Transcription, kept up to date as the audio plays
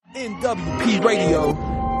NWP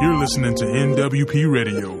Radio. You're listening to NWP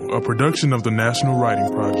Radio, a production of the National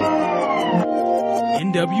Writing Project.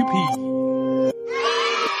 NWP.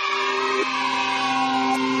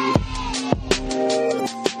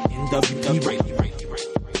 NWP Radio.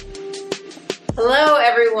 Hello,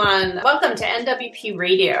 everyone. Welcome to NWP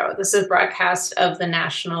Radio. This is a broadcast of the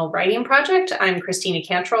National Writing Project. I'm Christina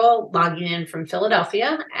Cantrell, logging in from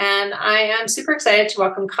Philadelphia, and I am super excited to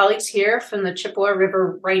welcome colleagues here from the Chippewa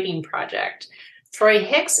River Writing Project, Troy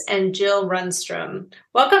Hicks and Jill Runstrom.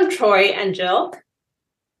 Welcome, Troy and Jill.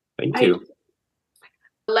 Thank you.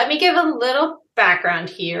 Let me give a little background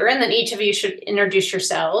here, and then each of you should introduce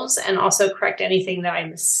yourselves and also correct anything that I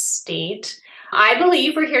misstate. I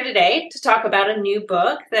believe we're here today to talk about a new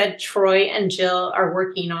book that Troy and Jill are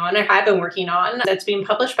working on, or have been working on, that's being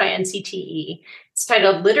published by NCTE. It's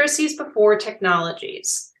titled Literacies Before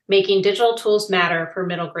Technologies, Making Digital Tools Matter for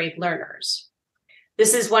Middle Grade Learners.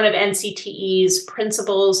 This is one of NCTE's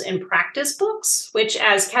Principles in Practice books, which,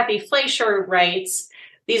 as Kathy Fleischer writes,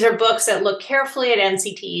 these are books that look carefully at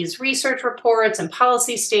NCTE's research reports and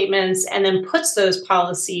policy statements, and then puts those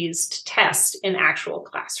policies to test in actual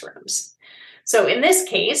classrooms. So in this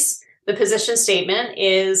case, the position statement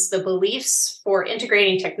is the beliefs for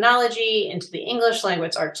integrating technology into the English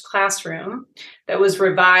language arts classroom that was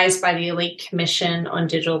revised by the Elite Commission on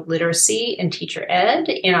Digital Literacy and Teacher Ed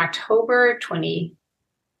in October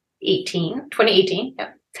 2018.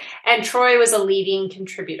 Yep. And Troy was a leading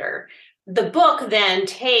contributor. The book then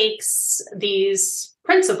takes these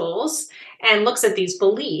principles and looks at these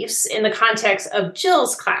beliefs in the context of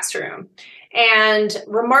Jill's classroom. And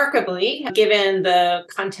remarkably, given the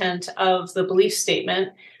content of the belief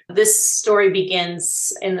statement, this story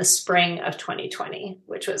begins in the spring of 2020,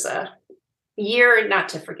 which was a year not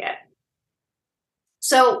to forget.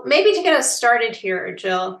 So maybe to get us started here,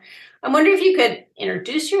 Jill, I'm wondering if you could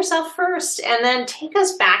introduce yourself first and then take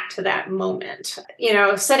us back to that moment,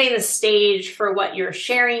 setting the stage for what you're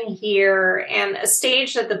sharing here, and a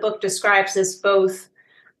stage that the book describes as both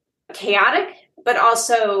chaotic, but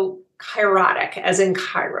also kairotic, as in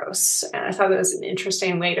kairos. And I thought that was an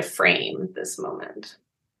interesting way to frame this moment.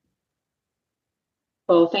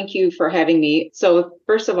 Well, thank you for having me. So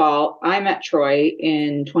first of all, I met Troy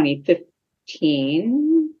in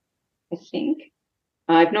 2015, I think.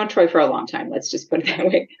 I've known Troy for a long time. Let's just put it that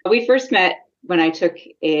way. We first met when I took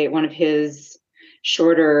one of his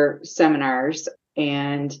shorter seminars,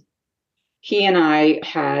 and he and I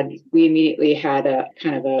we immediately had a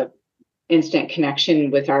kind of a instant connection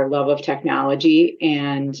with our love of technology.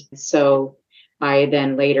 And so I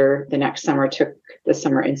then later the next summer took the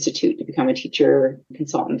Summer Institute to become a teacher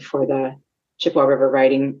consultant for the Chippewa River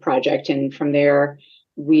Writing Project. And from there,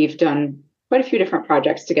 we've done quite a few different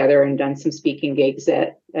projects together and done some speaking gigs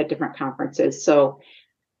at different conferences. So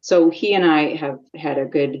he and I have had a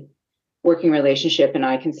good working relationship, and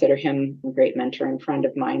I consider him a great mentor and friend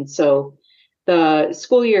of mine. So the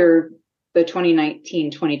school year, the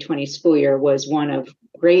 2019-2020 school year, was one of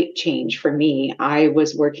great change for me. I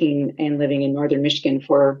was working and living in northern Michigan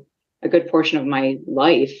for a good portion of my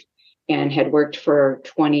life and had worked for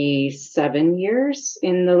 27 years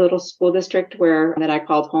in the little school district that I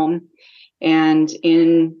called home. And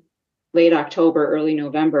in late October, early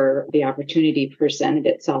November, the opportunity presented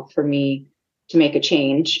itself for me to make a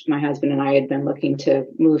change. My husband and I had been looking to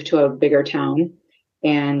move to a bigger town.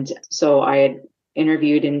 And so I had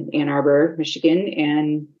interviewed in Ann Arbor, Michigan,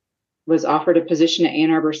 and was offered a position at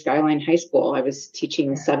Ann Arbor Skyline High School. I was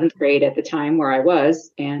teaching 7th grade at the time where I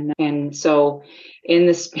was. And so in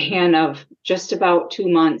the span of just about 2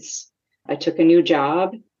 months, I took a new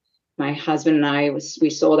job. My husband and I, we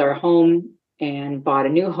sold our home and bought a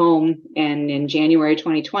new home. And in January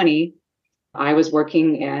 2020, I was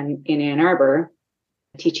working in Ann Arbor,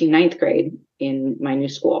 teaching 9th grade in my new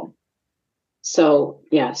school. So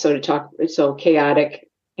chaotic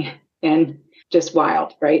and just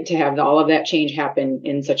wild, right? To have all of that change happen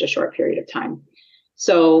in such a short period of time.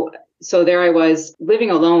 So there I was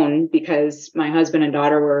living alone because my husband and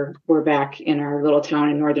daughter were back in our little town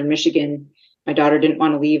in northern Michigan. My daughter didn't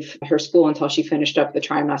want to leave her school until she finished up the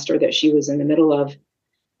trimester that she was in the middle of.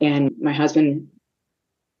 And my husband,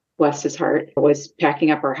 bless his heart, was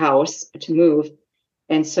packing up our house to move.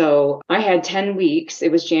 And so I had 10 weeks.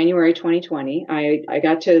 It was January 2020. I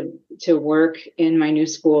got to work in my new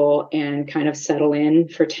school and kind of settle in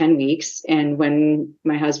for 10 weeks. And when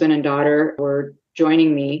my husband and daughter were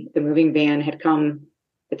joining me, the moving van had come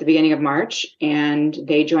at the beginning of March, and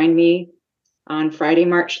they joined me on Friday,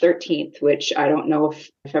 March 13th, which I don't know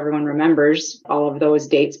if everyone remembers all of those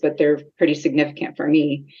dates, but they're pretty significant for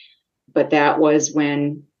me. But that was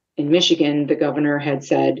when in Michigan, the governor had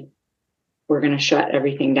said, we're going to shut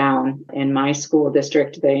everything down. And my school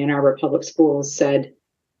district, the Ann Arbor Public Schools, said,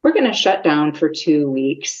 we're going to shut down for 2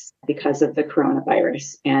 weeks because of the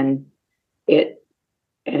coronavirus. And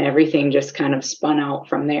everything just kind of spun out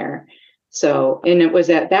from there. So, and it was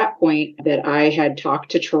at that point that I had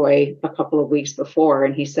talked to Troy a couple of weeks before,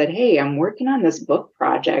 and he said, hey, I'm working on this book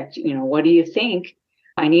project. What do you think?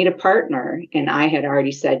 I need a partner. And I had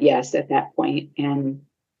already said yes at that point. And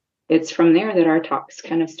it's from there that our talks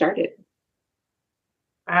kind of started.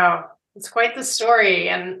 Wow, it's quite the story.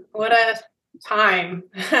 And what a time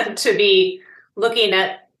to be looking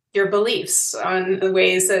at your beliefs on the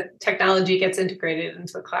ways that technology gets integrated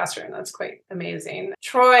into the classroom. That's quite amazing.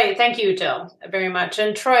 Troy, thank you, Jill, very much.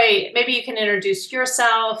 And Troy, maybe you can introduce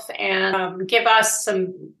yourself and give us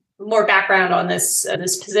some more background on this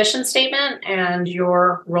position statement and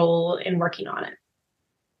your role in working on it.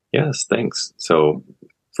 Yes, thanks. So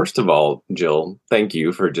first of all, Jill, thank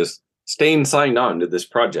you for just staying signed on to this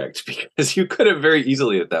project, because you could have very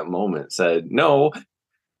easily at that moment said, no,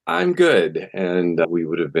 I'm good. And we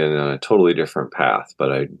would have been on a totally different path.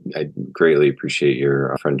 But I greatly appreciate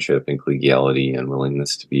your friendship and collegiality and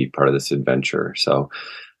willingness to be part of this adventure. So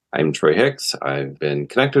I'm Troy Hicks. I've been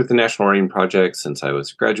connected with the National Writing Project since I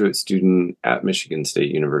was a graduate student at Michigan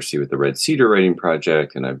State University with the Red Cedar Writing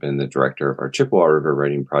Project. And I've been the director of our Chippewa River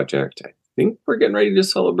Writing Project. I think we're getting ready to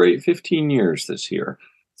celebrate 15 years this year.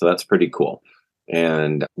 So that's pretty cool.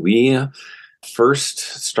 And we first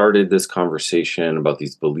started this conversation about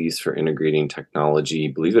these beliefs for integrating technology,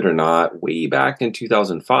 believe it or not, way back in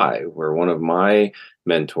 2005, where one of my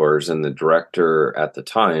mentors and the director at the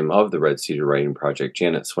time of the Red Cedar Writing Project,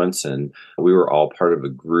 Janet Swenson, we were all part of a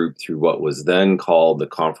group through what was then called the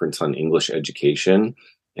Conference on English Education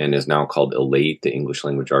and is now called ELATE, the English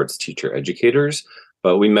Language Arts Teacher Educators.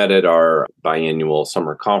 But we met at our biannual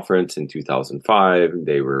summer conference in 2005.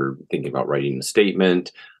 They were thinking about writing a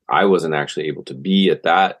statement. I wasn't actually able to be at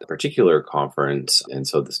that particular conference. And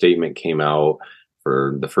so the statement came out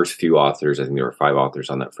for the first few authors. I think there were 5 authors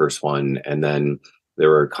on that first one. And then there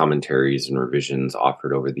were commentaries and revisions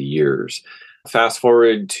offered over the years. Fast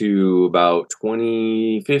forward to about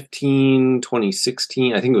 2015,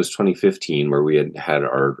 2016, I think it was 2015, where we had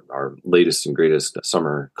our latest and greatest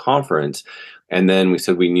summer conference. And then we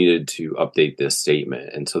said we needed to update this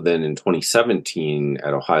statement. And so then in 2017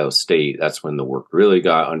 at Ohio State, that's when the work really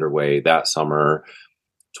got underway that summer.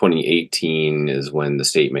 2018 is when the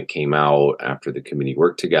statement came out after the committee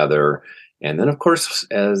worked together. And then, of course,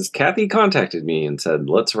 as Kathy contacted me and said,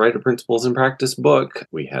 let's write a principles and practice book,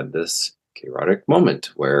 we had this chaotic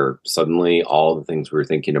moment where suddenly all the things we were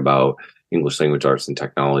thinking about English language arts and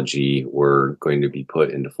technology were going to be put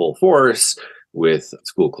into full force with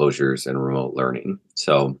school closures and remote learning.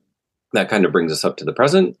 So that kind of brings us up to the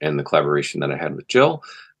present and the collaboration that I had with Jill,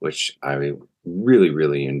 which I really,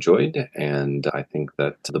 really enjoyed. And I think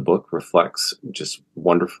that the book reflects just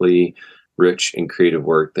wonderfully rich and creative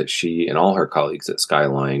work that she and all her colleagues at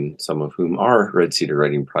Skyline, some of whom are Red Cedar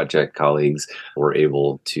Writing Project colleagues, were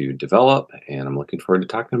able to develop. And I'm looking forward to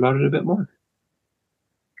talking about it a bit more.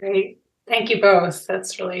 Great. Thank you both.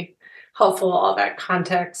 That's really helpful, all that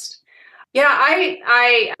context. Yeah,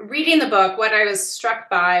 I reading the book, what I was struck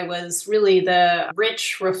by was really the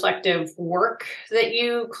rich, reflective work that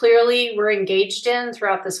you clearly were engaged in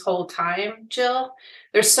throughout this whole time, Jill.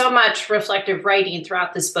 There's so much reflective writing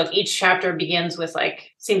throughout this book. Each chapter begins with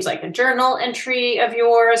seems like a journal entry of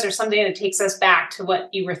yours or something that takes us back to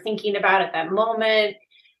what you were thinking about at that moment.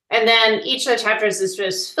 And then each of the chapters is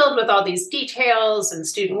just filled with all these details and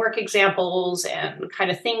student work examples and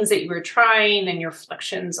kind of things that you were trying and your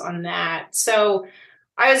reflections on that. So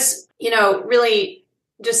I was, really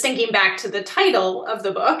just thinking back to the title of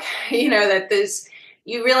the book, that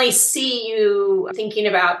you really see you thinking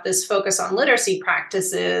about this focus on literacy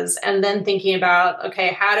practices and then thinking about, okay,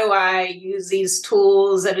 how do I use these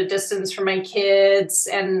tools at a distance from my kids?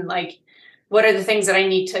 And what are the things that I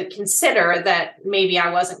need to consider that maybe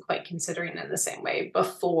I wasn't quite considering in the same way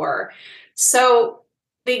before? So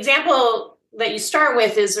the example that you start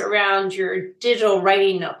with is around your digital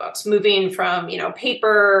writing notebooks, moving from,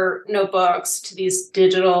 paper notebooks to these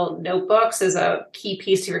digital notebooks as a key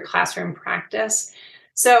piece of your classroom practice.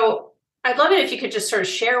 So I'd love it if you could just sort of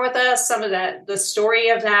share with us some of the story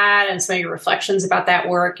of that and some of your reflections about that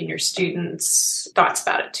work and your students' thoughts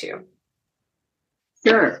about it too.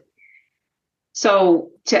 Sure.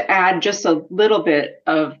 So to add just a little bit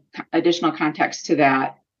of additional context to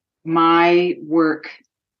that, my work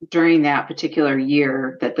during that particular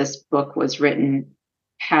year that this book was written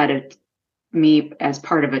had me as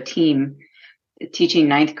part of a team teaching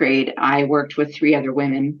ninth grade, I worked with 3 other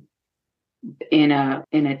women in a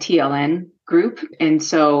TLN group. And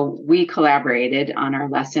so we collaborated on our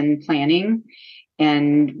lesson planning,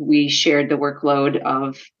 and we shared the workload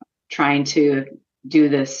of trying to do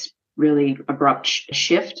this really abrupt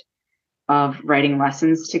shift of writing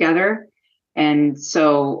lessons together. And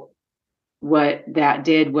so what that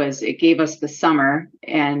did was it gave us the summer,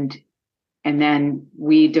 and then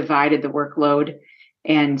we divided the workload.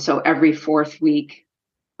 And so every 4th week,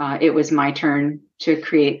 it was my turn to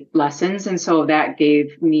create lessons. And so that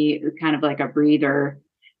gave me kind of like a breather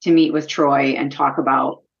to meet with Troy and talk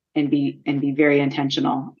about and be very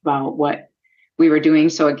intentional about what we were doing.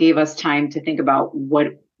 So it gave us time to think about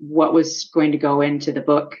what was going to go into the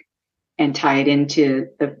book and tie it into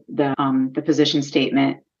the position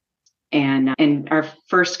statement. And our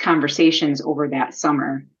first conversations over that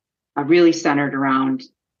summer really centered around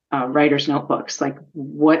writer's notebooks. Like,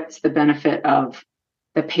 what's the benefit of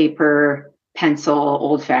the paper, pencil,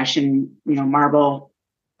 old-fashioned, marble,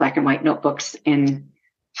 black and white notebooks, and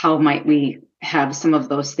how might we have some of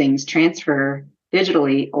those things transfer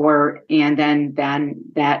digitally? And then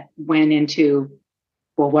that went into,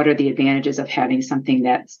 well, what are the advantages of having something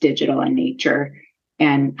that's digital in nature,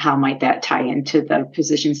 and how might that tie into the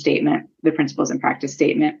position statement, the principles and practice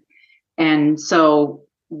statement? And so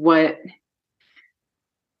what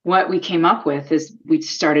we came up with is we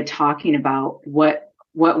started talking about what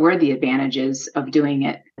were the advantages of doing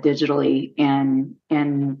it digitally. And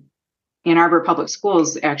Ann Arbor Public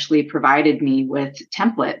Schools actually provided me with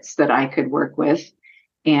templates that I could work with.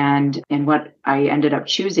 And what I ended up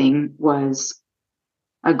choosing was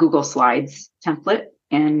a Google Slides template.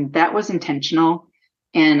 And that was intentional.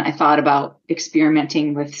 And I thought about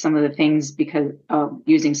experimenting with some of the things because of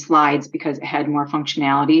using slides, because it had more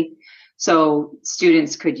functionality. So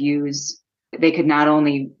students they could not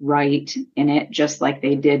only write in it just like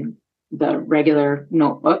they did the regular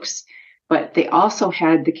notebooks, but they also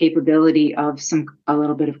had the capability of a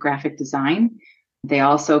little bit of graphic design. They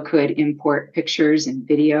also could import pictures and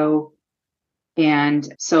video.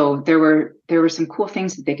 And so there were some cool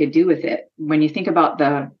things that they could do with it. When you think about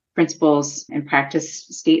the principles and practice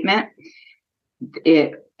statement,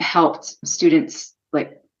 it helped students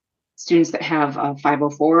that have a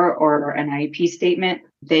 504 or an IEP statement.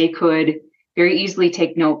 They could very easily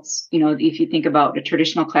take notes. If you think about a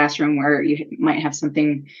traditional classroom where you might have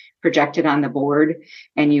something projected on the board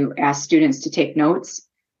and you ask students to take notes,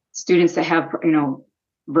 students that have,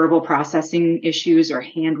 verbal processing issues or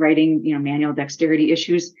handwriting, manual dexterity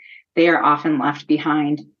issues, they are often left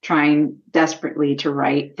behind trying desperately to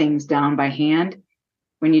write things down by hand.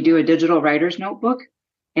 When you do a digital writer's notebook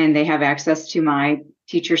and they have access to my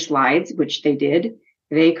teacher slides, which they did,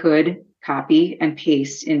 they could copy and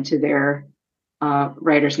paste into their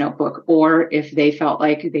writer's notebook. Or if they felt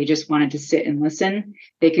like they just wanted to sit and listen,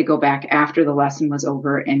 they could go back after the lesson was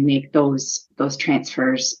over and make those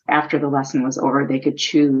transfers. After the lesson was over, they could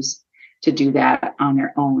choose to do that on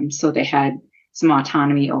their own. So they had some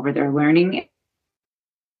autonomy over their learning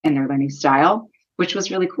and their learning style, which was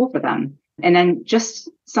really cool for them. And then just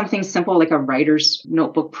something simple like a writer's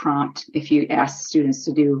notebook prompt. If you ask students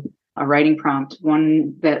to do a writing prompt,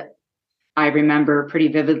 one that I remember pretty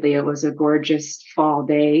vividly, it was a gorgeous fall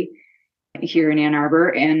day here in Ann Arbor.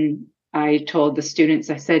 And I told the students,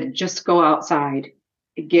 I said, just go outside,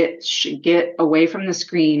 get away from the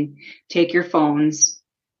screen, take your phones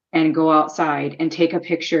and go outside and take a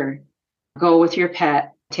picture. Go with your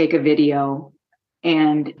pet, take a video,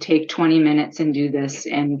 and take 20 minutes and do this,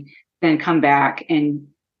 and then come back and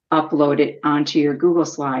upload it onto your Google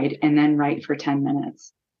slide and then write for 10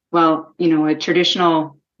 minutes. Well, a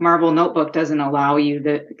traditional marble notebook doesn't allow you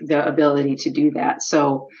the ability to do that.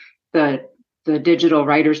 So the digital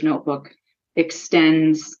writer's notebook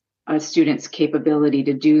extends a student's capability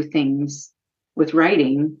to do things with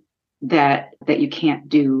writing that you can't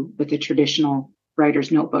do with the traditional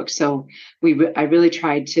writer's notebook. So I really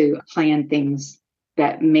tried to plan things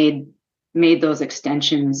that made those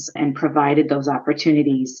extensions and provided those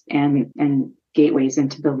opportunities and gateways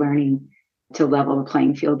into the learning to level the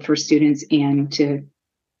playing field for students and to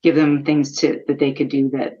give them things that they could do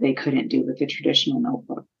that they couldn't do with the traditional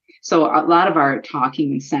notebook. So a lot of our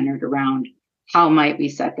talking centered around how might we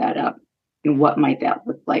set that up and what might that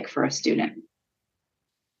look like for a student.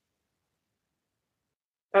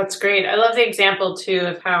 That's great. I love the example too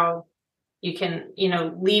of how you can,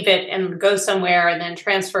 leave it and go somewhere and then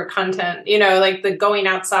transfer content, like the going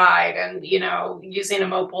outside and, using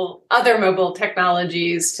other mobile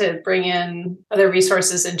technologies to bring in other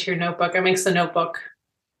resources into your notebook. It makes the notebook,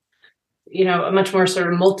 a much more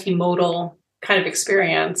sort of multimodal kind of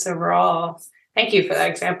experience overall. Thank you for that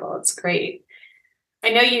example. It's great. I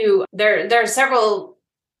know there are several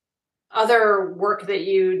other work that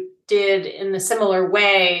you did in a similar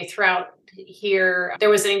way throughout here. There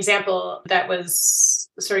was an example that was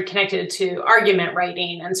sort of connected to argument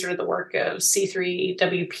writing and sort of the work of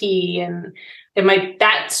C3WP. And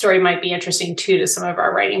that story might be interesting too to some of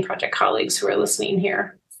our writing project colleagues who are listening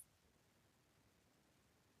here.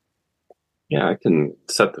 Yeah, I can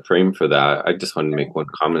set the frame for that. I just wanted to make one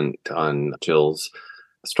comment on Jill's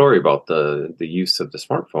story about the use of the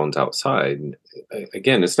smartphones outside.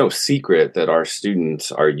 Again, it's no secret that our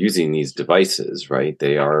students are using these devices, right?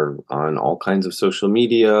 They are on all kinds of social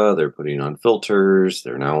media. They're putting on filters.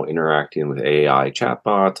 They're now interacting with AI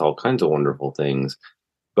chatbots, all kinds of wonderful things.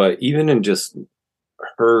 But even in just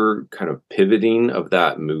her kind of pivoting of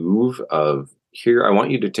that move of, here, I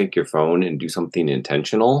want you to take your phone and do something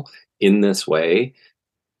intentional in this way,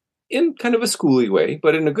 in kind of a schooly way,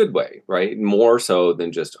 but in a good way, right? More so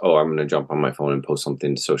than just, oh, I'm going to jump on my phone and post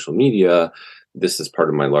something to social media. This is part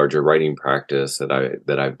of my larger writing practice that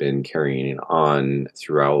I've been carrying on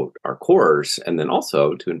throughout our course. And then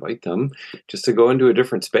also to invite them just to go into a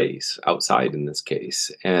different space outside in this case,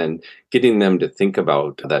 and getting them to think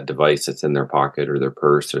about that device that's in their pocket or their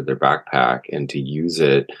purse or their backpack, and to use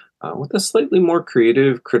it with a slightly more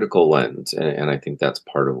creative, critical lens. And I think that's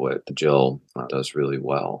part of what Jill does really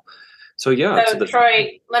well. So, yeah. So,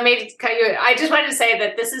 Troy, let me cut you. I just wanted to say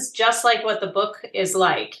that this is just like what the book is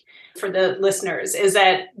like for the listeners, is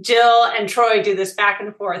that Jill and Troy do this back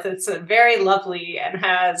and forth. It's very lovely and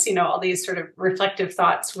has, all these sort of reflective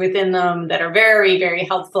thoughts within them that are very, very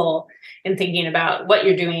helpful in thinking about what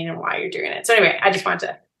you're doing and why you're doing it. So anyway, I just wanted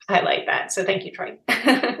to highlight that. So thank you, Troy.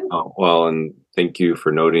 Oh, well, and thank you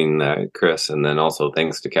for noting that, Chris. And then also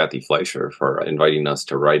thanks to Kathy Fleischer for inviting us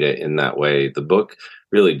to write it in that way. The book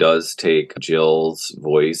really does take Jill's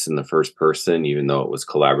voice in the first person, even though it was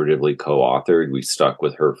collaboratively co-authored. We stuck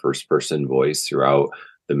with her first person voice throughout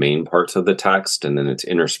the main parts of the text, and then it's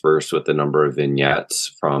interspersed with a number of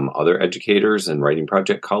vignettes from other educators and writing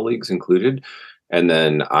project colleagues included. And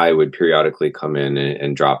then I would periodically come in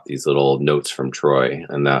and drop these little notes from Troy.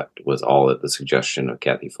 And that was all at the suggestion of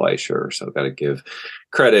Kathy Fleischer. So I've got to give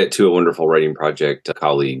credit to a wonderful writing project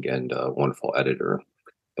colleague and a wonderful editor.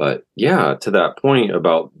 But yeah, to that point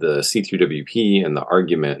about the C3WP and the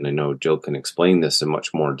argument, and I know Jill can explain this in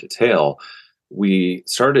much more detail, we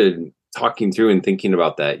started talking through and thinking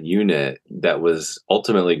about that unit that was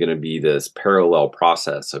ultimately going to be this parallel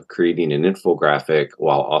process of creating an infographic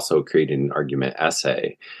while also creating an argument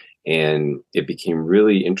essay. And it became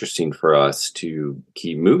really interesting for us to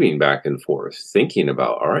keep moving back and forth, thinking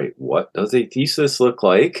about, all right, what does a thesis look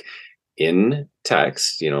like in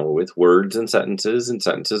text, with words and sentences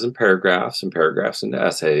and paragraphs into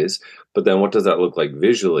essays? But then what does that look like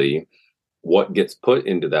visually? What gets put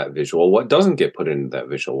into that visual, what doesn't get put into that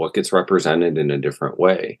visual, what gets represented in a different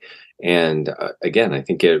way. And again, I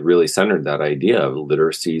think it really centered that idea of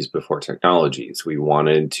literacies before technologies. We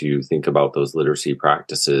wanted to think about those literacy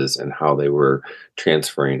practices and how they were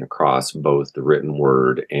transferring across both the written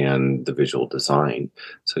word and the visual design.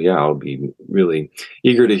 So yeah, I'll be really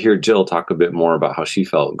eager to hear Jill talk a bit more about how she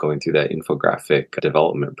felt going through that infographic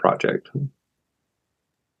development project.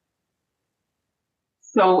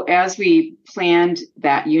 So as we planned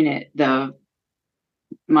that unit,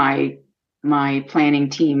 my planning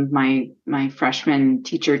team, my freshman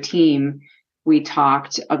teacher team, we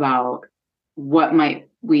talked about what might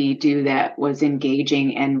we do that was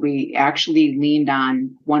engaging, and we actually leaned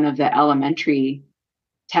on one of the elementary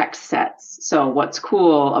text sets. So what's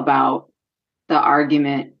cool about the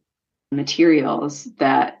argument materials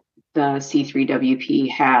that the C3WP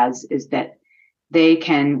has is that they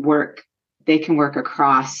can work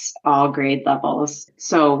across all grade levels.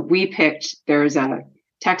 So there's a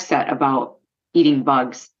text set about eating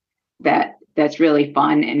bugs that's really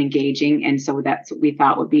fun and engaging. And so that's what we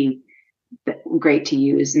thought would be great to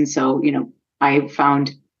use. And so, I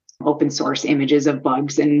found open source images of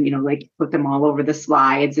bugs and, put them all over the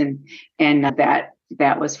slides, and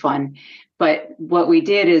that was fun. But what we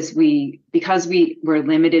did is because we were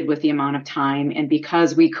limited with the amount of time, and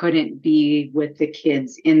because we couldn't be with the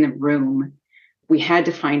kids in the room, we had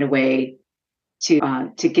to find a way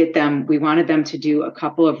to get them. We wanted them to do a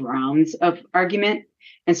couple of rounds of argument.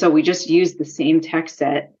 And so we just used the same text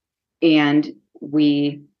set, and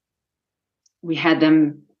we had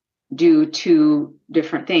them do two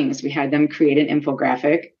different things. We had them create an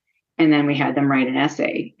infographic, and then we had them write an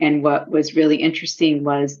essay. And what was really interesting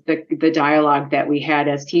was the dialogue that we had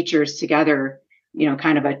as teachers together,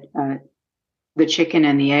 kind of the chicken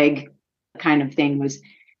and the egg kind of thing, was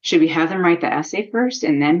should we have them write the essay first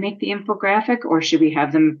and then make the infographic, or should we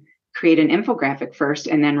have them create an infographic first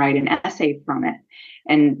and then write an essay from it?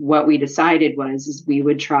 And what we decided is we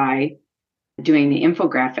would try doing the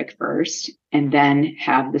infographic first and then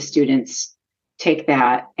have the students take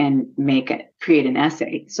that and create an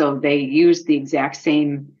essay. So they use the exact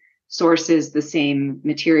same sources, the same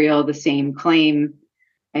material, the same claim,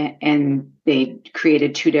 and they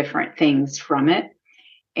created two different things from it.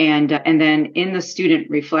 And then in the student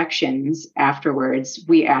reflections afterwards,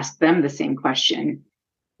 we asked them the same question: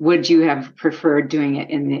 would you have preferred doing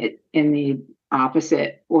it in the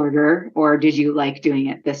opposite order, or did you like doing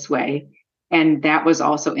it this way? And that was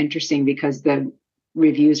also interesting because the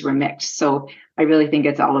reviews were mixed. So I really think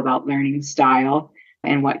it's all about learning style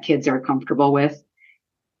and what kids are comfortable with,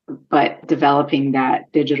 but developing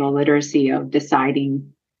that digital literacy of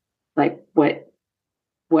deciding like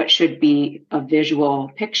what should be a visual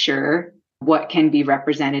picture, what can be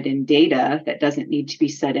represented in data that doesn't need to be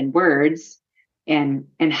said in words, and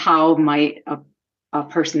how might a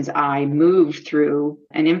person's eye move through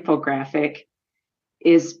an infographic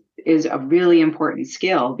is a really important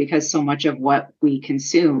skill, because so much of what we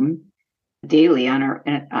consume daily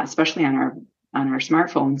especially on our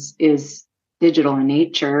smartphones is digital in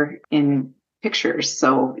nature in pictures.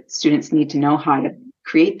 So students need to know how to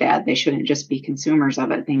create that. They shouldn't just be consumers of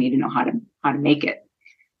it. They need to know how to make it.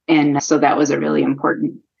 And so that was a really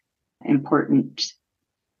important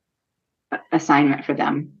assignment for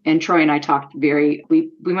them. And Troy and I talked we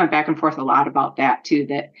went back and forth a lot about that too,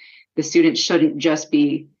 that the students shouldn't just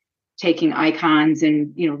be taking icons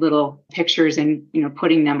and, little pictures and,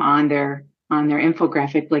 putting them on their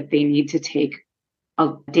infographic. Like, they need to take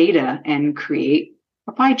data and create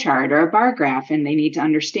a pie chart or a bar graph, and they need to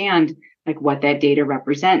understand like what that data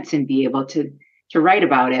represents and be able to write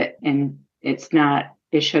about it. And it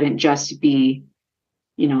shouldn't just be,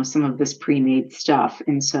 some of this pre-made stuff.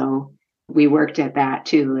 And so we worked at that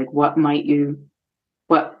too. Like, what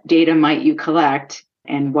data might you collect,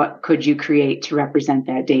 and what could you create to represent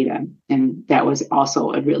that data? And that was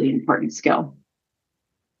also a really important skill.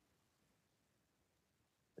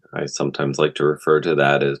 I sometimes like to refer to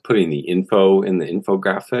that as putting the info in the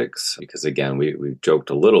infographics, because again, we've joked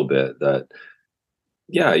a little bit that,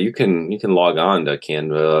 yeah, you can log on to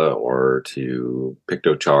Canva or to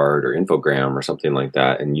Pictochart or Infogram or something like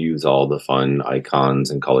that and use all the fun icons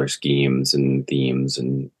and color schemes and themes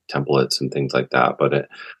and templates and things like that. But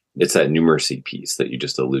it's that numeracy piece that you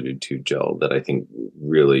just alluded to, Jill, that I think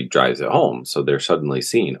really drives it home. So they're suddenly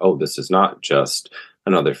seeing, oh, this is not just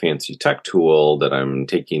another fancy tech tool that I'm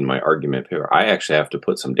taking my argument here. I actually have to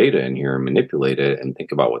put some data in here and manipulate it and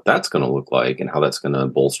think about what that's going to look like and how that's going to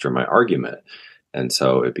bolster my argument. And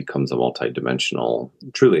so it becomes a multidimensional,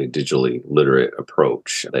 truly a digitally literate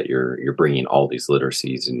approach that you're bringing all these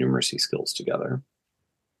literacies and numeracy skills together.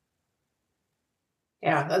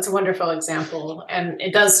 Yeah, that's a wonderful example. And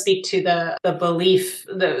it does speak to the belief,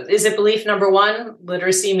 is it belief number one?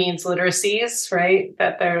 Literacy means literacies, right?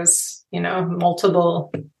 That there's,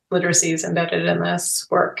 multiple literacies embedded in this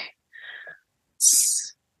work.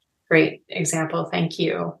 Great example. Thank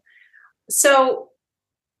you. So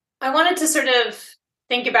I wanted to sort of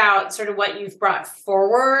think about sort of what you've brought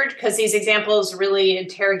forward, because these examples really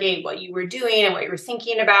interrogate what you were doing and what you were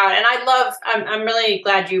thinking about. And I'm really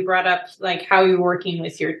glad you brought up like how you're working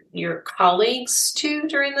with your colleagues too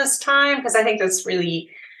during this time, because I think that's really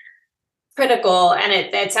critical. And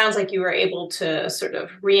it sounds like you were able to sort of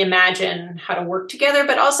reimagine how to work together,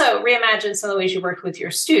 but also reimagine some of the ways you worked with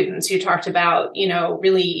your students. You talked about,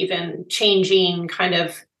 really even changing kind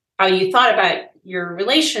of how you thought about your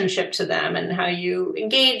relationship to them and how you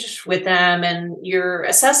engage with them and your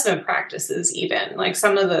assessment practices, even like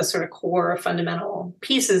some of the sort of core fundamental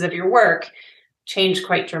pieces of your work changed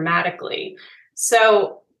quite dramatically.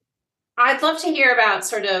 So I'd love to hear about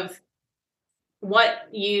sort of what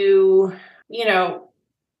you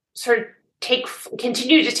sort of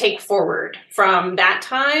continue to take forward from that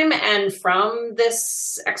time and from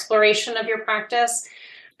this exploration of your practice,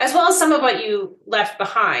 as well as some of what you left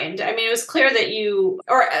behind. I mean, it was clear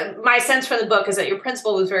that my sense from the book is that your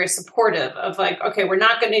principal was very supportive of like, okay, we're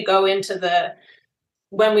not going to go into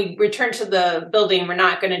when we return to the building, we're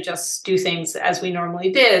not going to just do things as we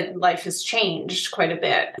normally did. Life has changed quite a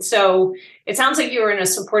bit. So it sounds like you were in a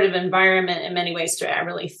supportive environment in many ways to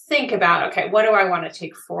really think about, okay, what do I want to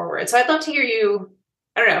take forward? So I'd love to hear you,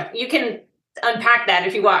 I don't know, you can unpack that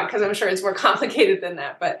if you want, because I'm sure it's more complicated than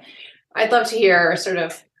that, but I'd love to hear sort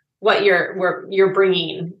of what you're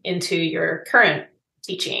bringing into your current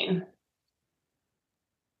teaching.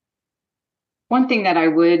 One thing that I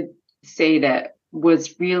would say that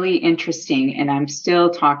was really interesting, and I'm still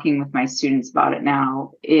talking with my students about it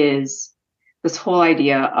now, is this whole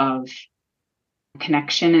idea of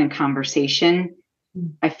connection and conversation.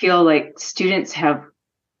 I feel like students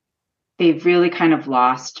they've really kind of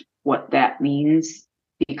lost what that means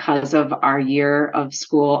because of our year of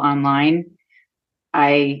school online.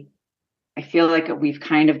 I feel like we've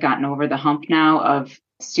kind of gotten over the hump now of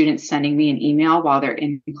students sending me an email while they're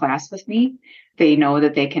in class with me. They know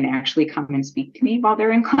that they can actually come and speak to me while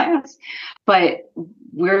they're in class. But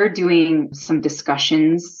we're doing some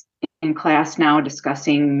discussions in class now,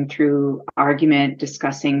 discussing through argument,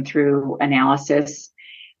 discussing through analysis.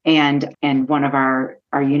 And one of our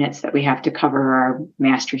units that we have to cover, our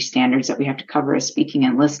mastery standards that we have to cover, is speaking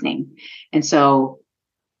and listening. And so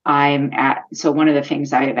one of the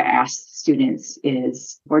things I've asked students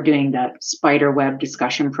is, we're doing the spider web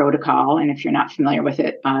discussion protocol. And if you're not familiar with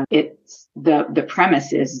it, it's the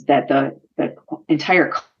premise is that the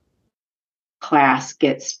entire class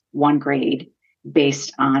gets 1 grade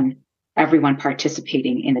based on everyone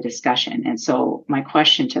participating in the discussion. And so my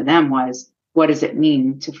question to them was, what does it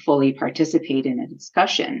mean to fully participate in a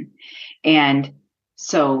discussion? And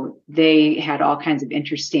so they had all kinds of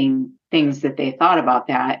interesting things that they thought about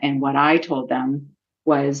that. And what I told them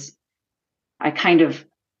was, I kind of,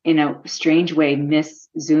 in a strange way, miss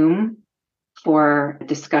Zoom for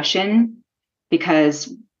discussion,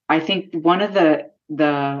 because I think one of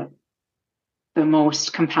the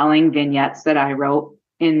most compelling vignettes that I wrote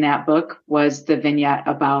in that book was the vignette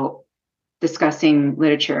about discussing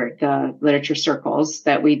literature, the literature circles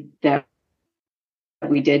that we did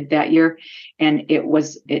that year. And it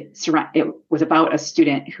was about a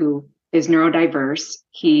student who is neurodiverse.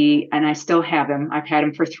 And I still have him. I've had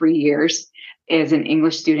him for 3 years as an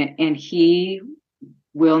English student, and he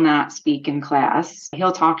will not speak in class.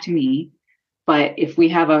 He'll talk to me, but if we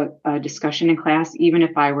have a discussion in class, even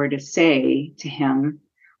if I were to say to him,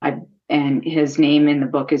 and his name in the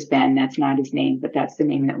book is Ben. That's not his name, but that's the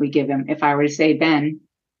name that we give him. If I were to say, Ben,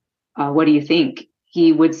 what do you think?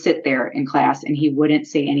 He would sit there in class and he wouldn't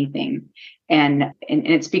say anything. And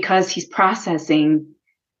it's because he's processing,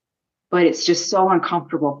 but it's just so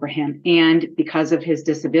uncomfortable for him. And because of his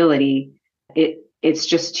disability, it's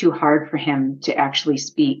just too hard for him to actually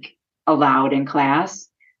speak aloud in class.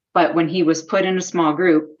 But when he was put in a small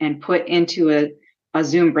group and put into a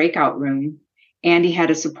Zoom breakout room, and he had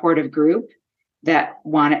a supportive group that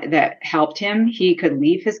helped him, he could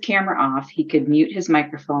leave his camera off, he could mute his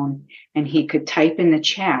microphone, and he could type in the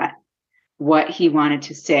chat what he wanted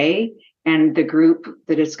to say. And the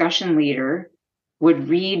discussion leader, would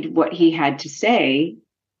read what he had to say,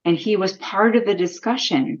 and he was part of the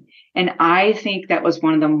discussion. And I think that was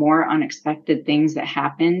one of the more unexpected things that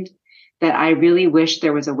happened, that I really wish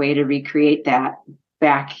there was a way to recreate that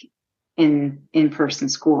back in in-person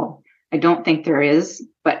school. I don't think there is,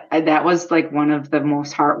 but that was like one of the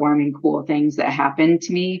most heartwarming, cool things that happened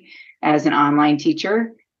to me as an online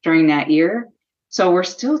teacher during that year. So we're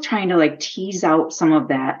still trying to tease out some of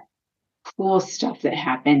that cool stuff that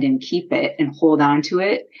happened and keep it and hold on to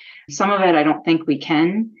it. Some of it I don't think we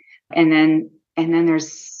can. And then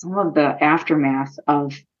there's some of the aftermath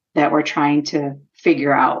of that we're trying to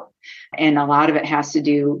figure out. And a lot of it has to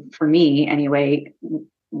do, for me anyway,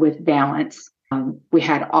 with balance. We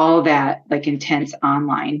had all that intense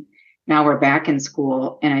online. Now we're back in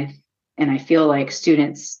school, and I feel like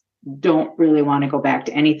students don't really want to go back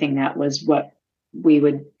to anything that was what we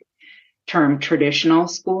would term traditional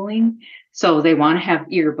schooling. So they want to have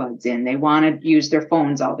earbuds in. They want to use their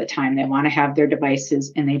phones all the time. They want to have their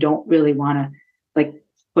devices, and they don't really want to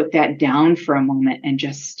put that down for a moment and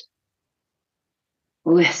just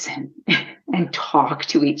listen and talk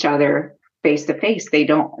to each other face to face. They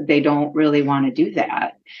don't really want to do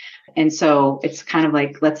that. And so it's kind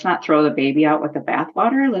of let's not throw the baby out with the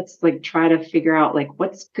bathwater. Let's try to figure out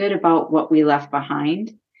what's good about what we left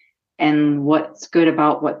behind and what's good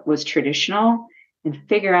about what was traditional, and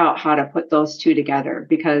figure out how to put those two together,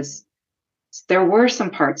 because there were some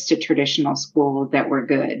parts to traditional school that were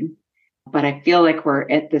good, but I feel like we're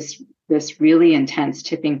at this really intense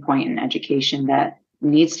tipping point in education that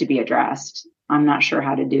needs to be addressed. I'm not sure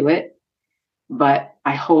how to do it, but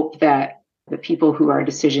I hope that the people who are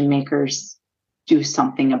decision makers do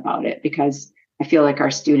something about it, because I feel like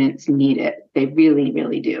our students need it. They really,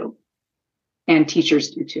 really do. And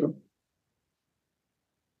teachers do too.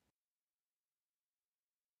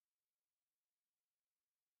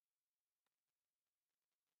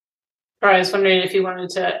 I was wondering if you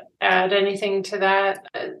wanted to add anything to that.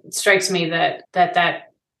 It strikes me that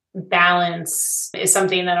balance is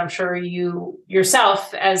something that I'm sure you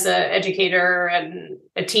yourself as an educator and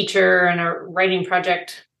a teacher and a writing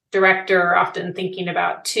project director are often thinking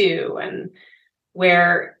about too, and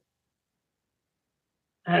where,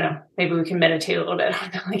 I don't know, maybe we can meditate a little bit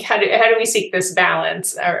on like how do we seek this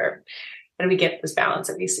balance, or how do we get this balance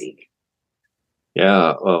that we seek?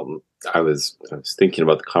 Yeah, I was thinking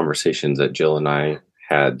about the conversations that Jill and I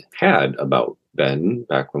had about Ben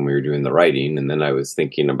back when we were doing the writing, and then I was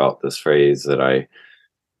thinking about this phrase that I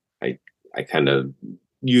kind of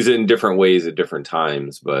use it in different ways at different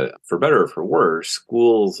times, but for better or for worse,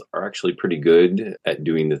 schools are actually pretty good at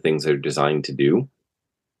doing the things they're designed to do.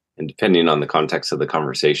 And depending on the context of the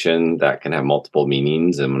conversation, that can have multiple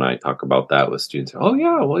meanings. And when I talk about that with students, oh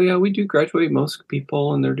yeah, well, yeah, we do graduate most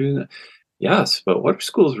people and they're doing that. Yes, but what are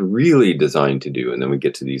schools really designed to do? And then we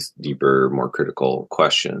get to these deeper, more critical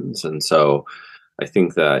questions. And so I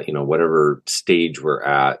think that, whatever stage we're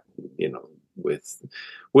at,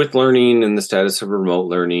 with learning and the status of remote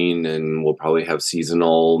learning, and we'll probably have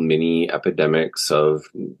seasonal mini epidemics of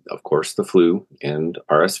course, the flu and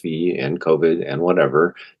RSV and COVID and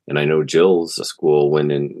whatever. And I know Jill's school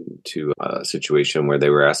went into a situation where they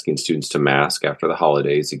were asking students to mask after the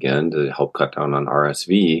holidays again to help cut down on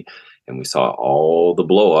RSV. And we saw all the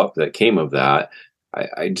blow up that came of that.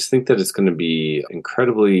 I just think that it's going to be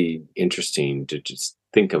incredibly interesting to just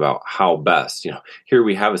think about how best, here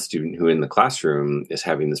we have a student who in the classroom is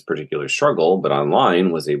having this particular struggle, but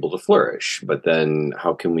online was able to flourish. But then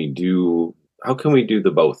how can we do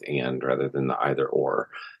the both and rather than the either or?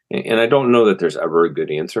 And I don't know that there's ever a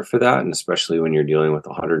good answer for that. And especially when you're dealing with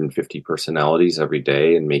 150 personalities every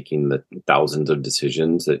day and making the thousands of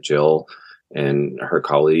decisions that Jill and her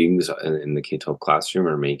colleagues in the K-12 classroom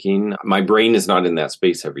are making. My brain is not in that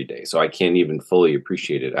space every day, so I can't even fully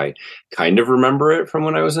appreciate it. I kind of remember it from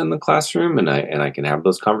when I was in the classroom, and I can have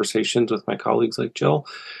those conversations with my colleagues like Jill.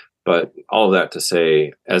 But all of that to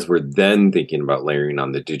say, as we're then thinking about layering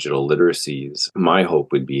on the digital literacies, my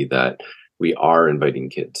hope would be that we are inviting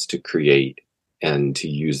kids to create and to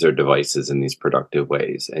use their devices in these productive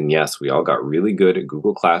ways. And yes, we all got really good at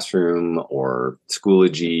Google Classroom or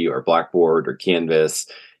Schoology or Blackboard or Canvas.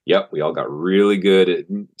 Yep, we all got really good at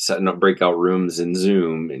setting up breakout rooms in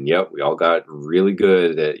Zoom. And yep, we all got really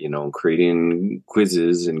good at, creating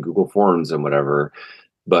quizzes and Google Forms and whatever.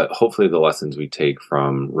 But hopefully the lessons we take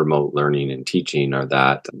from remote learning and teaching are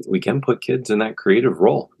that we can put kids in that creative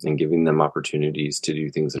role and giving them opportunities to do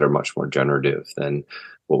things that are much more generative than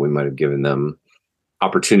what we might have given them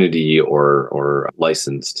opportunity or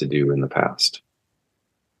license to do in the past.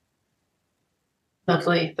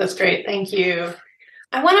 Lovely. That's great. Thank you.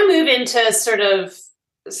 I want to move into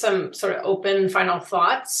some sort of open final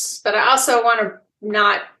thoughts, but I also want to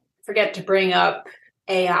not forget to bring up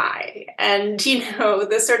AI and,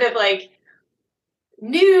 the sort of like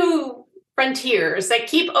new frontiers that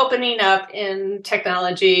keep opening up in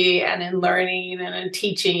technology and in learning and in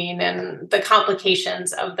teaching and the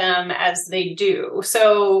complications of them as they do.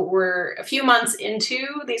 So we're a few months into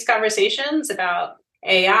these conversations about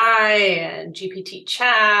AI and GPT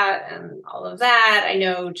chat and all of that. I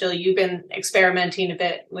know, Jill, you've been experimenting a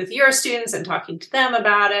bit with your students and talking to them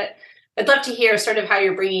about it. I'd love to hear sort of how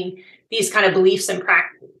you're bringing these kind of beliefs and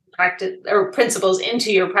practice or principles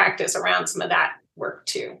into your practice around some of that work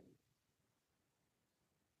too.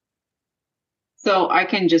 So I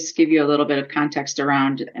can just give you a little bit of context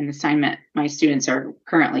around an assignment my students are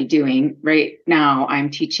currently doing. Right now, I'm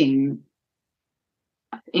teaching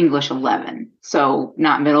English 11, so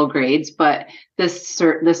not middle grades, but this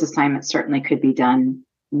assignment certainly could be done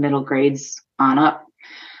middle grades on up.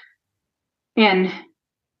 And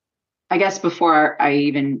I guess before I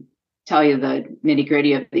even tell you the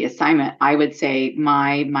nitty-gritty of the assignment, I would say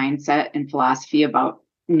my mindset and philosophy about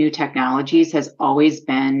new technologies has always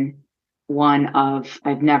been one of,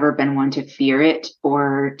 I've never been one to fear it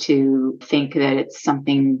or to think that it's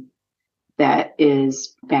something that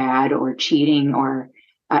is bad or cheating, or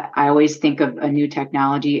I always think of a new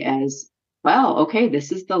technology as, well, okay,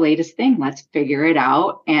 this is the latest thing. Let's figure it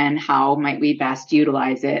out. And how might we best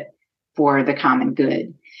utilize it for the common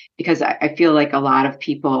good? Because I feel like a lot of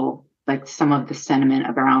people, like some of the sentiment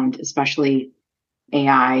around, especially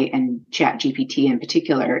AI and Chat GPT in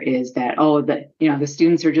particular, is that, the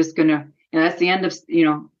students are just going to, that's the end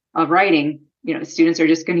of writing. Students are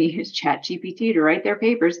just going to use Chat GPT to write their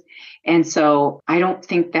papers. And so I don't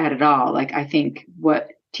think that at all. Like, I think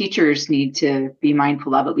what teachers need to be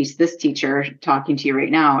mindful of, at least this teacher talking to you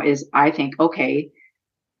right now, is I think, okay,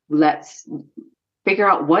 let's figure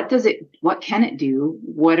out what can it do?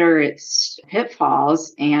 What are its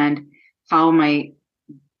pitfalls? And how might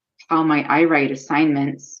I write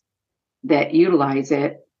assignments that utilize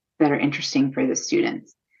it that are interesting for the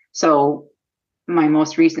students. So my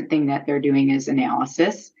most recent thing that they're doing is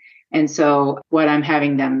analysis. And so what I'm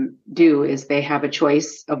having them do is they have a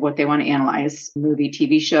choice of what they want to analyze: movie,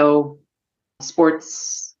 TV show,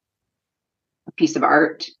 sports, a piece of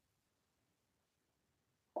art,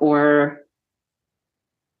 or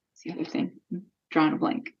what's the other thing? I'm drawing a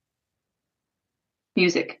blank.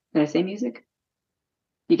 Music. Did I say music?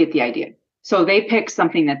 You get the idea. So they pick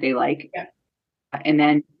something that they like. Yeah. And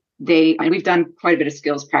then and we've done quite a bit of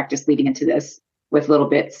skills practice leading into this with little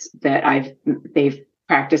bits that they've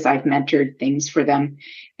practiced. I've mentored things for them.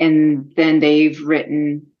 And then they've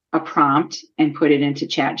written a prompt and put it into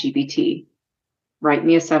ChatGPT. Write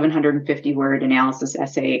me a 750 word analysis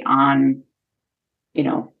essay on,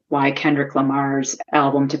 why Kendrick Lamar's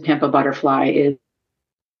album To Pimp a Butterfly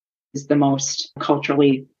is the most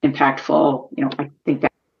culturally impactful. I think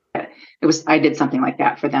that I did something like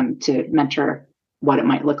that for them to mentor what it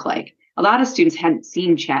might look like. A lot of students hadn't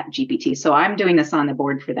seen ChatGPT, so I'm doing this on the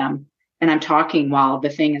board for them, and I'm talking while the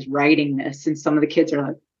thing is writing this, and some of the kids are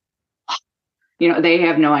like, they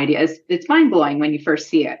have no idea. It's mind-blowing when you first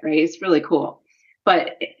see it, right? It's really cool.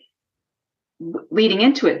 But leading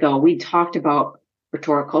into it, though, we talked about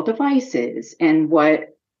rhetorical devices and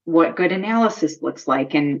what good analysis looks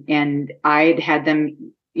like, and I'd had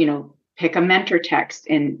them, pick a mentor text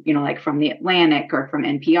and, like from the Atlantic or from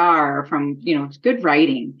NPR or from, good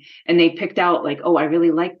writing. And they picked out like, oh, I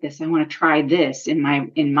really like this. I want to try this in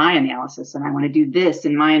my analysis, and I want to do this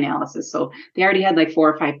in my analysis. So they already had like 4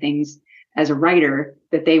 or 5 things as a writer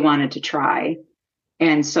that they wanted to try.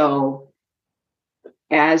 And so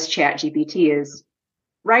as ChatGPT is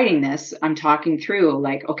writing this, I'm talking through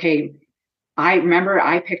like, okay, I remember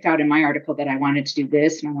I picked out in my article that I wanted to do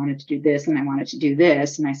this, and I wanted to do this, and I wanted to do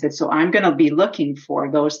this. And I said, so I'm going to be looking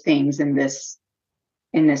for those things in this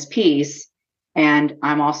piece. And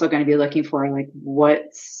I'm also going to be looking for like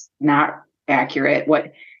what's not accurate.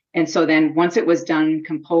 And so then once it was done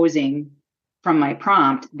composing from my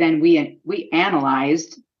prompt, then we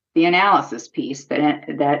analyzed the analysis piece that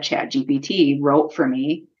ChatGPT wrote for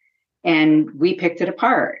me, and we picked it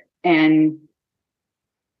apart. And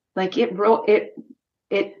like it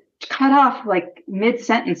cut off like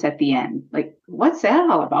mid-sentence at the end. Like, what's that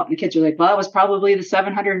all about? And the kids are like, well, it was probably the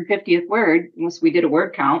 750th word. Once we did a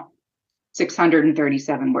word count,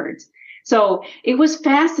 637 words. So it was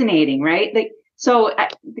fascinating, right?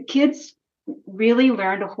 The kids really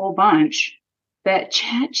learned a whole bunch that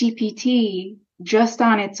ChatGPT just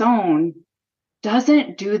on its own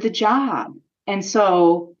doesn't do the job. And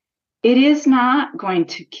so it is not going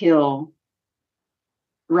to kill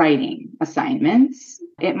writing assignments.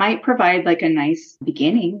 It might provide like a nice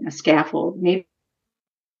beginning, a scaffold, maybe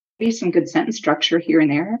some good sentence structure here and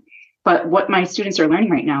there. But what my students are learning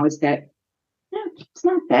right now is that it's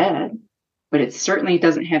not bad, but it certainly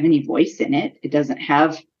doesn't have any voice in it. It doesn't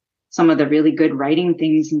have some of the really good writing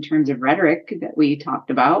things in terms of rhetoric that we talked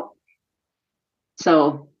about.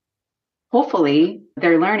 So hopefully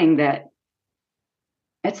they're learning that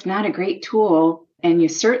it's not a great tool, and you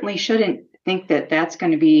certainly shouldn't think that that's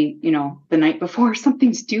going to be, the night before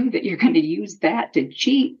something's due that you're going to use that to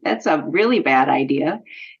cheat. That's a really bad idea.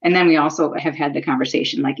 And then we also have had the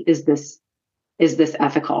conversation, like, is this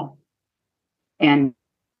ethical? And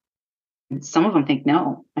some of them think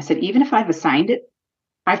no. I said, even if I've assigned it,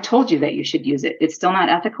 I've told you that you should use it. It's still not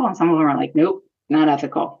ethical. And some of them are like, nope, not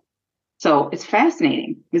ethical. So it's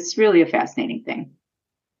fascinating. It's really a fascinating thing.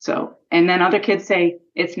 So, and then other kids say,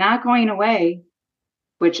 it's not going away.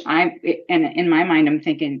 Which and in my mind, I'm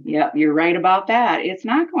thinking, yep, you're right about that. It's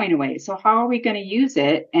not going away. So how are we going to use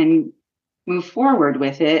it and move forward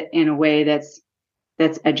with it in a way that's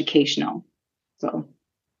educational? So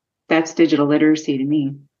that's digital literacy to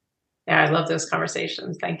me. Yeah, I love those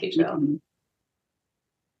conversations. Thank you, Jill. Mm-hmm.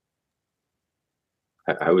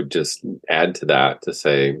 I would just add to that to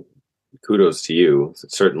say, kudos to you.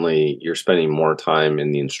 Certainly, you're spending more time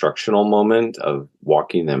in the instructional moment of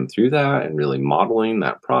walking them through that and really modeling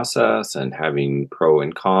that process and having pro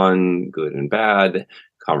and con, good and bad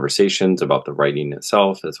conversations about the writing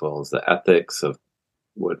itself, as well as the ethics of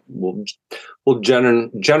what we'll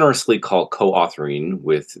generously call co-authoring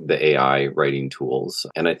with the AI writing tools.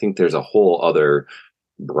 And I think there's a whole other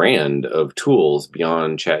brand of tools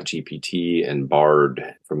beyond ChatGPT and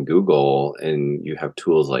Bard from Google. And you have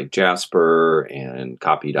tools like Jasper and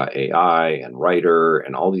Copy.ai and Writer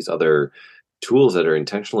and all these other tools that are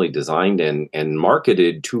intentionally designed and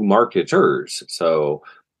marketed to marketers. So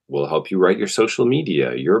we'll help you write your social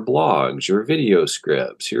media, your blogs, your video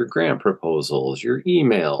scripts, your grant proposals, your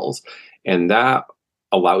emails. And that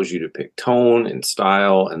allows you to pick tone and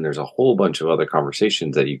style, and there's a whole bunch of other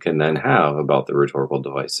conversations that you can then have about the rhetorical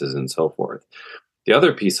devices and so forth. The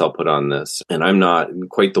other piece I'll put on this, and I'm not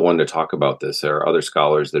quite the one to talk about this, there are other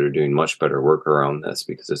scholars that are doing much better work around this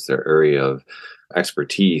because it's their area of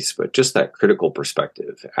expertise, but just that critical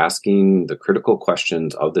perspective, asking the critical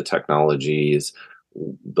questions of the technologies,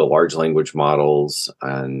 the large language models,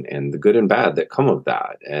 and the good and bad that come of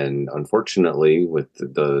that. And unfortunately, with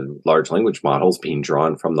the large language models being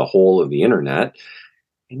drawn from the whole of the internet,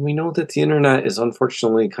 and we know that the internet is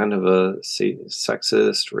unfortunately kind of a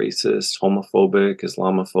sexist, racist, homophobic,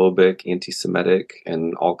 Islamophobic, anti-Semitic,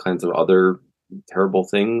 and all kinds of other terrible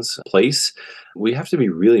things place. We have to be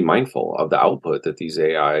really mindful of the output that these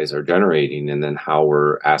AIs are generating, and then how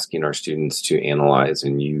we're asking our students to analyze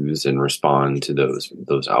and use and respond to those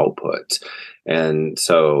outputs. And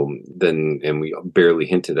so then, and we barely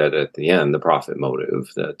hinted at the end, the profit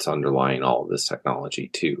motive that's underlying all of this technology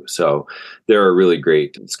too. So there are really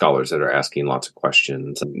great scholars that are asking lots of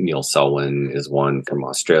questions. Neil Selwyn is one from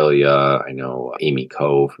Australia. I know Amy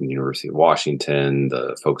Coe from the University of Washington.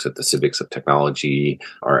 The folks at the Civics of Technology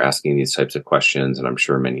are asking these types of questions, and I'm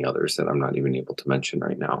sure many others that I'm not even able to mention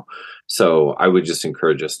right now. So I would just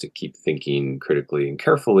encourage us to keep thinking critically and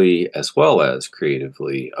carefully, as well as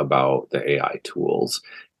creatively, about the AI tools.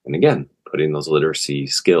 And again, putting those literacy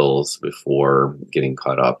skills before getting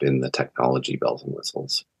caught up in the technology bells and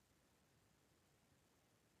whistles.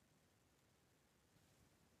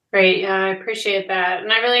 Great. Yeah, I appreciate that.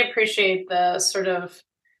 And I really appreciate the sort of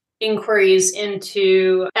inquiries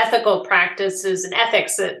into ethical practices and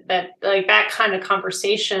ethics that like that kind of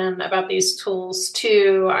conversation about these tools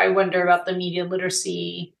too. I wonder about the media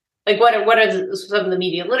literacy. Like what are some of the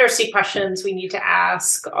media literacy questions we need to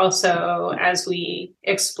ask also as we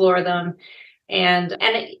explore them, and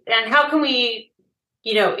how can we,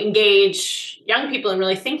 engage young people in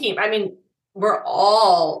really thinking? I mean, we're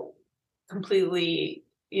all completely,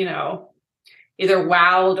 either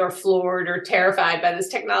wowed or floored or terrified by this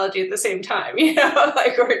technology at the same time,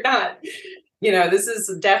 like we're not, this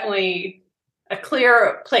is definitely a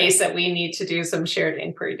clear place that we need to do some shared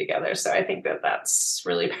inquiry together. So I think that that's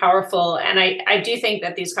really powerful. And I do think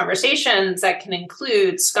that these conversations that can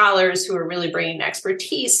include scholars who are really bringing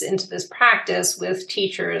expertise into this practice with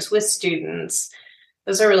teachers, with students,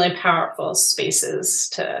 those are really powerful spaces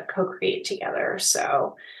to co-create together.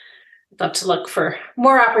 So I'd love to look for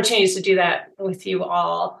more opportunities to do that with you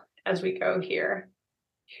all as we go here.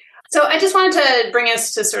 So I just wanted to bring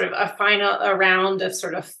us to sort of a round of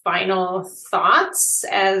sort of final thoughts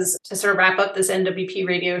as to sort of wrap up this NWP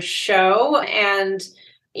radio show. And,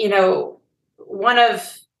 one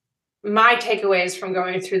of my takeaways from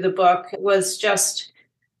going through the book was just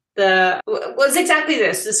exactly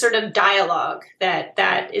this sort of dialogue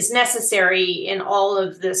that is necessary in all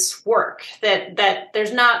of this work, that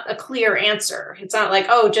there's not a clear answer. It's not like,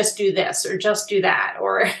 oh, just do this or just do that,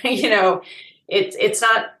 or,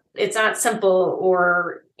 it's not simple,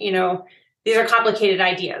 or, these are complicated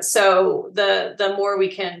ideas. So the more we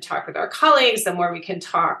can talk with our colleagues, the more we can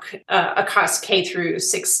talk across K through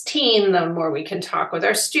 16, the more we can talk with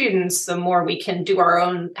our students, the more we can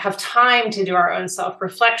have time to do our own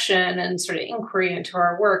self-reflection and sort of inquiry into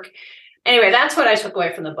our work. Anyway, that's what I took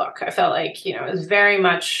away from the book. I felt like, it was very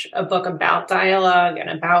much a book about dialogue and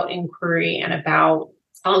about inquiry and about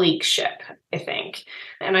colleagueship, I think.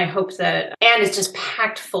 And I hope and it's just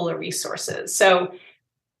packed full of resources. So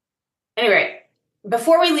anyway,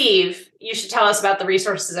 before we leave, you should tell us about the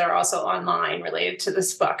resources that are also online related to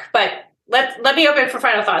this book. But let me open for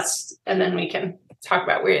final thoughts, and then we can talk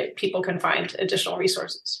about where people can find additional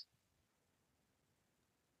resources.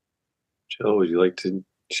 Jill, would you like to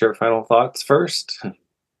share final thoughts first?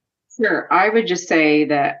 Sure. I would just say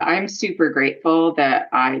that I'm super grateful that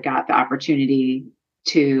I got the opportunity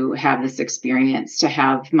to have this experience, to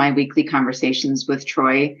have my weekly conversations with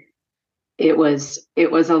Troy. It was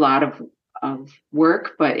a lot of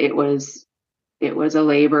work, but it was a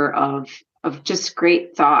labor of just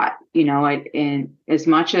great thought, in as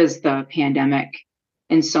much as the pandemic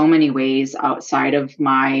in so many ways outside of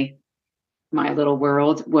my little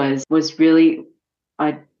world was really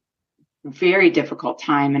a very difficult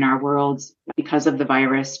time in our world because of the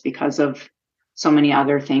virus, because of so many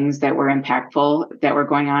other things that were impactful that were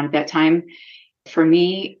going on at that time. For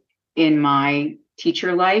me, in my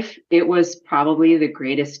teacher life, it was probably the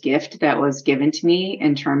greatest gift that was given to me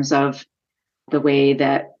in terms of the way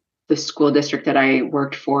that the school district that I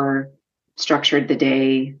worked for structured the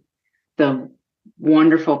day, the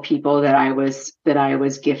wonderful people that I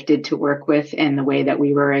was gifted to work with, and the way that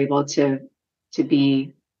we were able to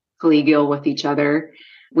be collegial with each other.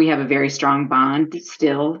 We have a very strong bond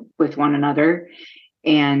still with one another.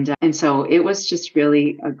 And so it was just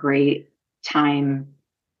really a great time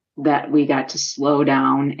that we got to slow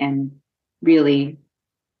down and really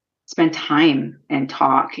spend time and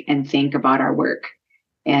talk and think about our work.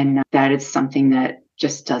 And that is something that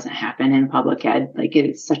just doesn't happen in public ed. Like,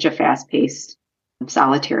 it's such a fast-paced,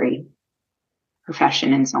 solitary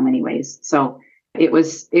profession in so many ways. So it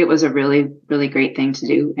was a really, really great thing to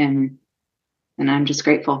do. And I'm just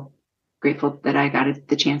grateful that I got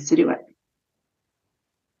the chance to do it.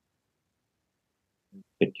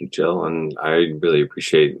 Thank you, Jill. And I really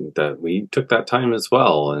appreciate that we took that time as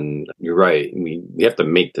well. And you're right. We have to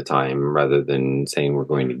make the time rather than saying we're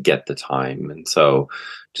going to get the time. And so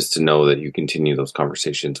just to know that you continue those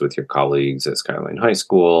conversations with your colleagues at Skyline High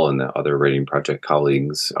School and that other writing project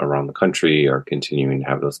colleagues around the country are continuing to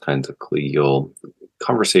have those kinds of collegial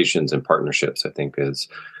conversations and partnerships, I think is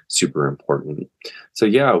super important. So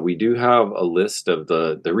yeah, we do have a list of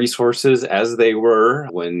the resources as they were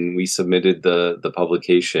when we submitted the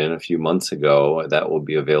publication a few months ago. That will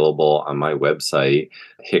be available on my website,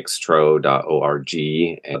 hickstro.org.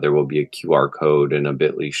 And there will be a QR code and a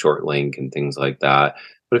bit.ly short link and things like that.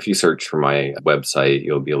 But if you search for my website,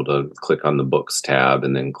 you'll be able to click on the books tab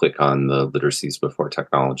and then click on the Literacies Before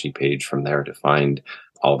Technology page from there to find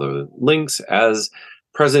all the links as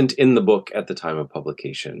present in the book at the time of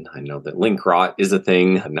publication. I know that link rot is a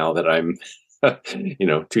thing now that I'm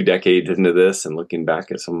 2 decades into this and looking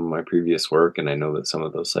back at some of my previous work. And I know that some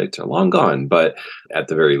of those sites are long gone, but at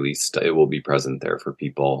the very least, it will be present there for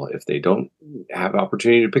people. If they don't have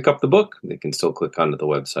opportunity to pick up the book, they can still click onto the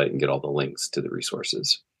website and get all the links to the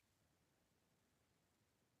resources.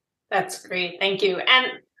 That's great. Thank you. And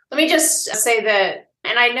let me just say that,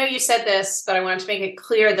 and I know you said this, but I wanted to make it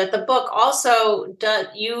clear that the book also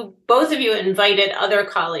both of you invited other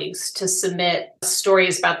colleagues to submit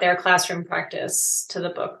stories about their classroom practice to the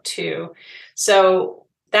book too. So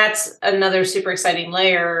that's another super exciting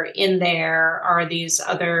layer in there, are these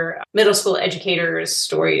other middle school educators'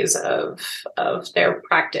 stories of their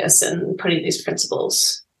practice and putting these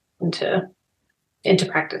principles into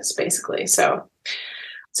practice, basically. So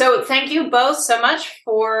thank you both so much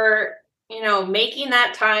for making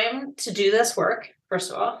that time to do this work,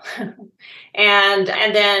 first of all, and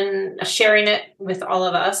then sharing it with all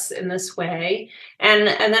of us in this way. And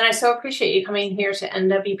then I so appreciate you coming here to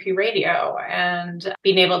NWP Radio and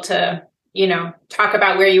being able to, talk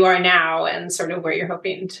about where you are now and sort of where you're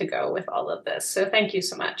hoping to go with all of this. So thank you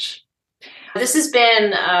so much. This has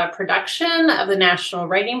been a production of the National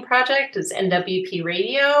Writing Project. It's NWP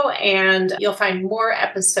Radio, and you'll find more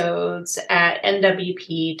episodes at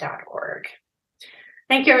nwp.org.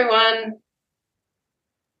 Thank you, everyone.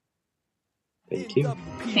 Thank you.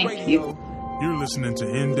 Thank you. You're listening to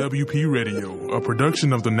NWP Radio, a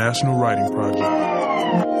production of the National Writing Project.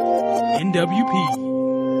 NWP.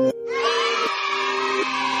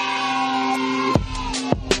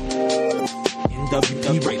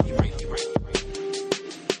 NWP Radio.